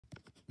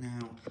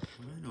Now,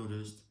 what I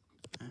noticed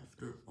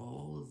after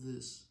all of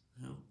this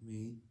helped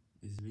me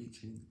is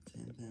reaching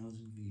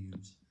 10,000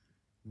 views.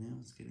 Now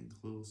it's getting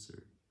closer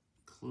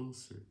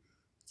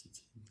to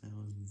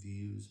 10,000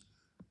 views,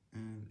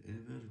 and in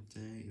about a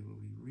day it will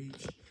be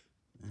reached,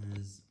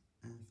 as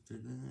after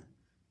that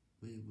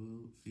we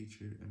will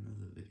feature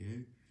another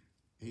video,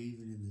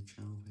 even in the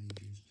channel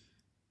pages,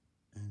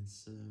 and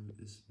so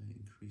this may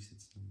increase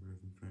its number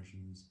of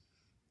impressions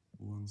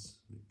once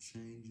it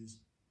changes.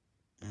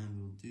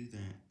 And we'll do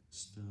that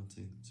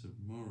starting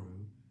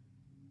tomorrow,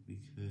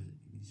 because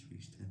it needs to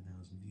reach 10,000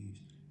 views.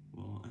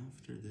 Well,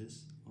 after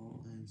this,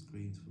 all end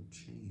screens will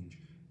change,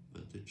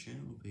 but the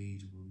channel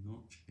page will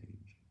not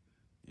change.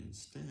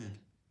 Instead,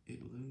 it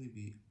will only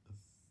be a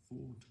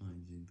 4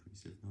 times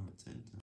increase, if not a 10 times.